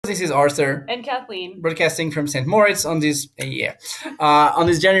this is Arthur. And Kathleen. Broadcasting from St. Moritz on this, January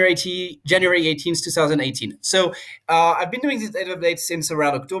 18th, 2018. So I've been doing this data update since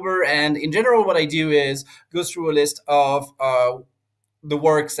around October. And in general, what I do is go through a list of the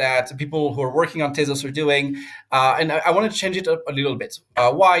works that people who are working on Tezos are doing, and I want to change it up a little bit.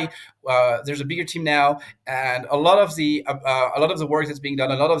 Why? There's a bigger team now, and a lot of the work that's being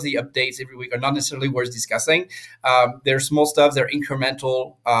done, a lot of the updates every week are not necessarily worth discussing. They're small stuff, they're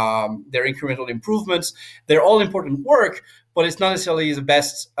incremental improvements. They're all important work, but it's not necessarily the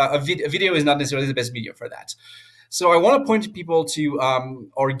best. A video is not necessarily the best video for that. So I want to point people to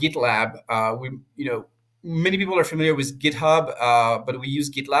our GitLab. Many people are familiar with GitHub, but we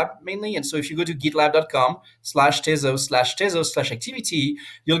use GitLab mainly. And so if you go to gitlab.com/tezos/activity,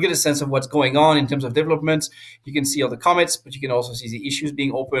 you'll get a sense of what's going on in terms of development. You can see all the commits, but you can also see the issues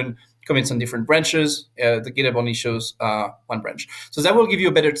being open, comments on different branches. The GitHub only shows one branch. So that will give you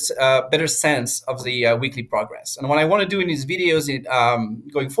a better sense of the weekly progress. And what I want to do in these videos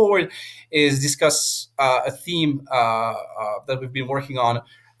going forward is discuss a theme that we've been working on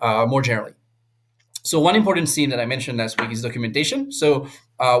more generally. So one important theme that I mentioned last week is documentation. So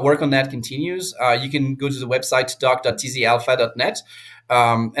work on that continues. You can go to the website doc.tzalpha.net,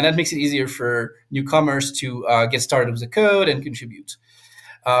 and that makes it easier for newcomers to get started with the code and contribute.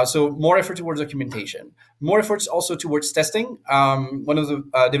 So more effort towards documentation. More efforts also towards testing. One of the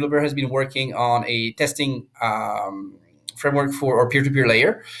developers has been working on a testing framework for our peer-to-peer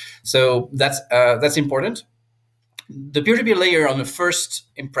layer. So that's important. The peer-to-peer layer, on the first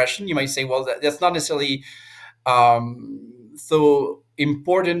impression, you might say, well, that's not necessarily so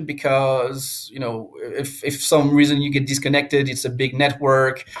important because, if some reason you get disconnected, it's a big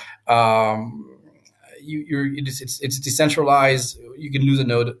network, it's decentralized, you can lose a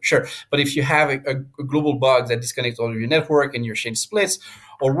node, sure. But if you have a global bug that disconnects all of your network and your chain splits,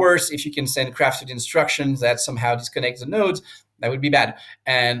 or worse, if you can send crafted instructions that somehow disconnect the nodes, that would be bad.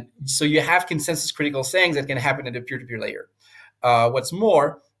 And so you have consensus critical things that can happen at the peer-to-peer layer. What's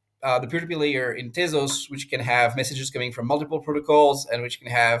more, the peer-to-peer layer in Tezos, which can have messages coming from multiple protocols and which can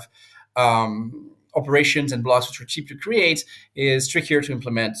have operations and blocks which are cheap to create, is trickier to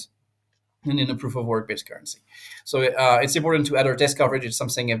implement than in a proof-of-work-based currency. So it's important to add our test coverage. It's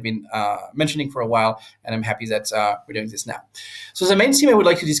something I've been mentioning for a while, and I'm happy that we're doing this now. So the main theme I would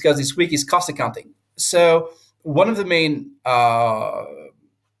like to discuss this week is cost accounting. So one of the main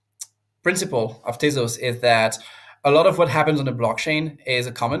principle of Tezos is that a lot of what happens on the blockchain is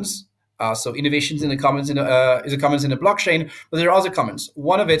a commons. So innovations in the commons is a commons in the blockchain, but there are other commons.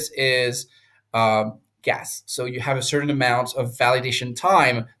 One of it is gas. So you have a certain amount of validation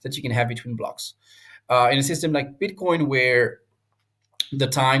time that you can have between blocks. In a system like Bitcoin, where the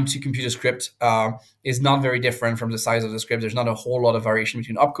time to compute a script is not very different from the size of the script. There's not a whole lot of variation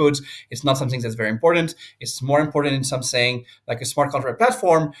between opcodes. It's not something that's very important. It's more important in something like a smart contract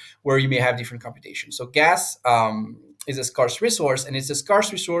platform where you may have different computations. So gas is a scarce resource, and it's a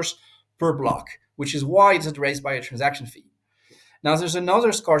scarce resource per block, which is why it's addressed by a transaction fee. Now, there's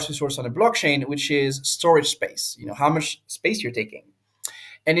another scarce resource on a blockchain, which is storage space, how much space you're taking.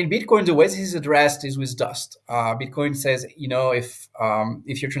 And in Bitcoin, the way this is addressed is with dust. Bitcoin says,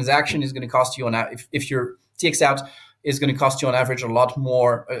 if your transaction is going to cost you if your TX out is going to cost you on average a lot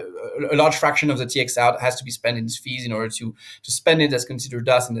more, a large fraction of the TX out has to be spent in fees in order to spend it, that's considered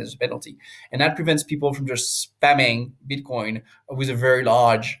dust, and there's a penalty. And that prevents people from just spamming Bitcoin with a very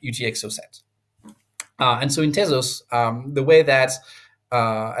large UTXO set. And so in Tezos, the way that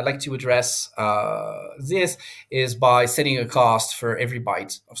I'd like to address this is by setting a cost for every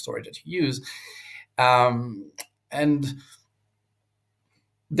byte of storage that you use. And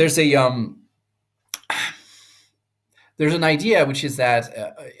there's an idea, which is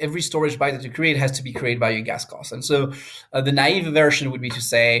that every storage byte that you create has to be created by your gas cost. And so the naive version would be to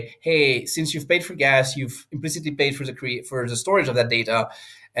say, hey, since you've paid for gas, you've implicitly paid for the storage of that data,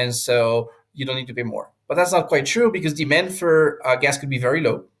 and so you don't need to pay more. But that's not quite true, because demand for gas could be very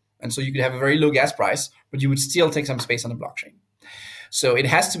low. And so you could have a very low gas price, but you would still take some space on the blockchain. So it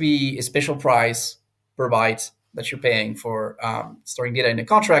has to be a special price per byte that you're paying for storing data in the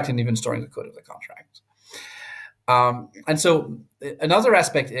contract and even storing the code of the contract. And so another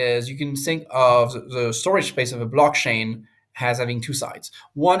aspect is you can think of the storage space of a blockchain as having two sides.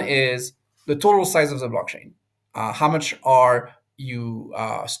 One is the total size of the blockchain. How much are you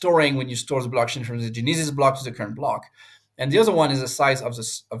storing when you store the blockchain from the genesis block to the current block? And the other one is the size of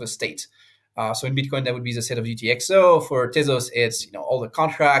the state. So in Bitcoin, that would be the set of UTXO. For Tezos, it's all the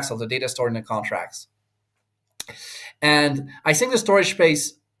contracts, all the data stored in the contracts. And I think the storage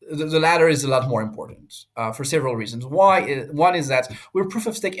space the latter is a lot more important for several reasons. One is that we're proof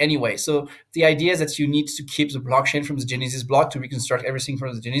of stake anyway. So the idea is that you need to keep the blockchain from the Genesis block to reconstruct everything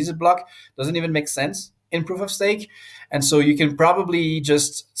from the Genesis block doesn't even make sense in proof of stake. And so you can probably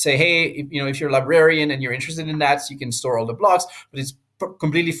just say, hey, if you're a librarian and you're interested in that, you can store all the blocks, but it's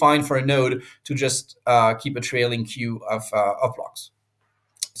completely fine for a node to just keep a trailing queue of blocks.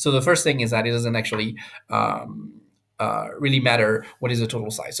 So the first thing is that it doesn't actually really matter what is the total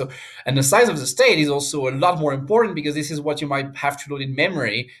size. So, and the size of the state is also a lot more important because this is what you might have to load in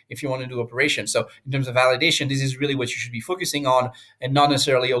memory if you want to do operations. So in terms of validation, this is really what you should be focusing on, and not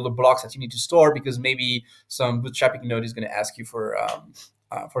necessarily all the blocks that you need to store, because maybe some bootstrapping node is going to ask you for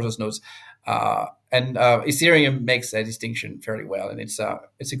those nodes. And Ethereum makes that distinction fairly well, and it's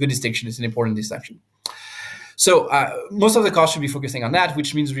a good distinction. It's an important distinction. So most of the costs should be focusing on that,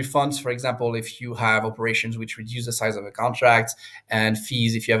 which means refunds, for example, if you have operations which reduce the size of a contract, and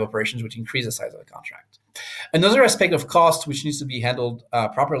fees if you have operations which increase the size of a contract. Another aspect of cost which needs to be handled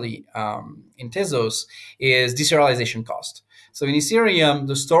properly in Tezos is deserialization cost. So in Ethereum,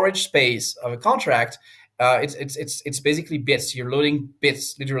 the storage space of a contract, it's basically bits. You're loading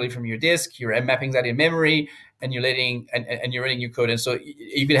bits literally from your disk. You're mapping that in memory, and you're letting and you're running your code. And so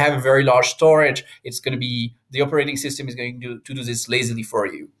you could have a very large storage. It's going to be, the operating system is going to do this lazily for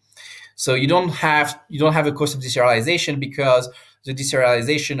you. So you don't have a cost of deserialization, because the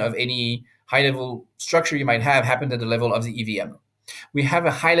deserialization of any high-level structure you might have happened at the level of the EVM. We have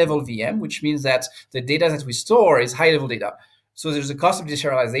a high-level VM, which means that the data that we store is high-level data. So there's a cost of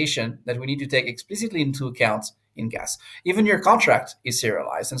deserialization that we need to take explicitly into account in gas. Even your contract is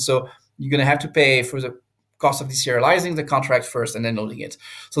serialized, and so you're going to have to pay for the cost of deserializing the contract first and then loading it.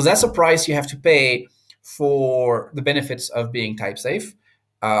 So that's a price you have to pay for the benefits of being type safe.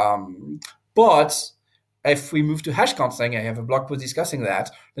 But if we move to hash consting, I have a blog post discussing that,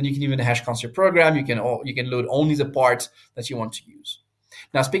 then you can even hash const your program. You can load only the part that you want to use.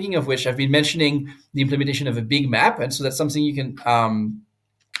 Now, speaking of which, I've been mentioning the implementation of a big map, and so that's something you can,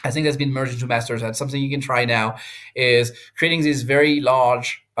 I think that's been merged into masters. That's something you can try now, is creating these very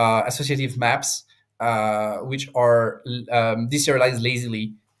large associative maps, which are deserialized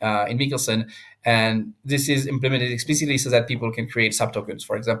lazily in Michelson. And this is implemented explicitly so that people can create subtokens,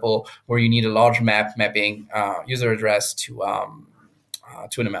 for example, where you need a large map mapping user address to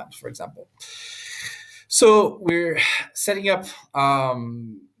an amount, for example. So we're setting up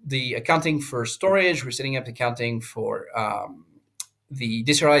the accounting for storage. We're setting up the accounting for the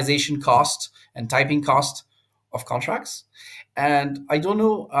deserialization cost and typing cost of contracts. And I don't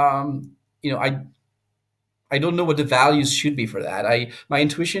know, I don't know what the values should be for that. My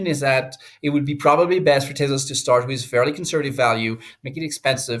intuition is that it would be probably best for Tezos to start with fairly conservative value, make it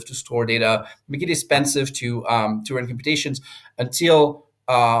expensive to store data, make it expensive to run computations until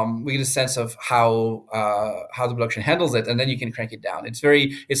we get a sense of how the blockchain handles it, and then you can crank it down.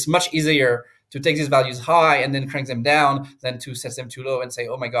 It's much easier to take these values high and then crank them down than to set them too low and say,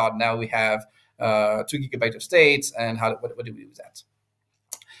 oh my God, now we have 2 GB of states, and what do we do with that?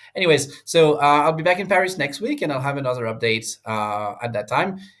 Anyways, so I'll be back in Paris next week, and I'll have another update at that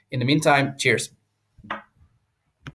time. In the meantime, cheers.